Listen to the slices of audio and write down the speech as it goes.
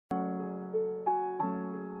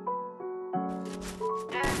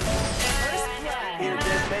Here,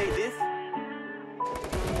 just made this.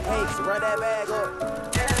 Hey, so run that bag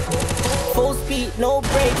up. Full speed, no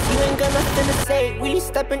brakes, you ain't got nothing to say. Really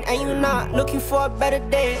stepping and you not looking for a better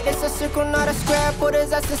day. It's a circle, not a square, put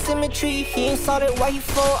his ass in symmetry. He ain't solid, why he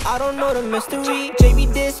fall? I don't know the mystery. Jae Bee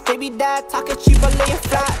this, Jae Bee that, talking cheap but laying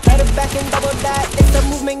flat. Better back and double that, it's a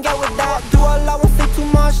movement, get with that. Do all I won't say too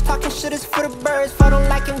much, talking shit is for the birds. If I don't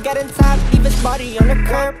like him, get in top, leave his body on the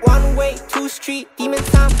curb. One way, two street, demon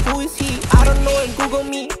time, who is he? I don't know it, Google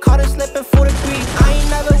me, caught him slipping for the greed. I ain't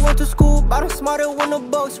never went to school, but I'm smarter when the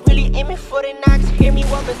books. Really aiming for the knocks, hear me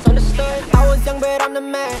well misunderstood. I was young but I'm the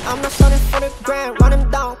man, I'm not starting for the grand. Run him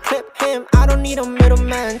down, clip him, I don't need a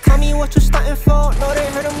middleman. Tell me what you starting for, know they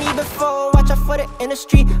heard of me before. Watch out for the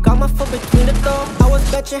industry, got my foot between the door. I was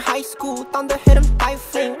betching high school, thunder hit him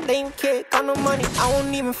typhoon. Lame kid, got no money, I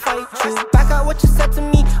won't even fight you. Back out what you said to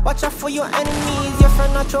me, watch out for your enemies. Your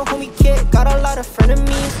friend not your homie kid, got a lot of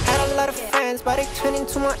frenemies. Had a lot of friends, but they turn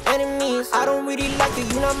into my enemies. I don't really like you,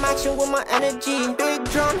 you not matching with my energy. Big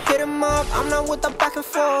drum, hit him up, I'm not with the back and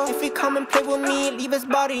forth. If he come and play with me, leave his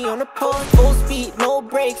body on the post. Full speed, no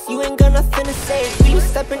brakes, you ain't got nothing to say. You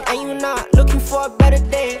stepping and you not looking for a better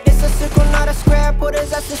day. It's a circle, not a square, put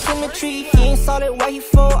his ass in symmetry. He ain't solid, why he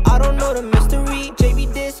fall? I don't know the mystery. Jae Bee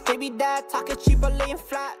this, Jae Bee that, talking cheap but laying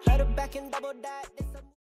flat. Better back and double that.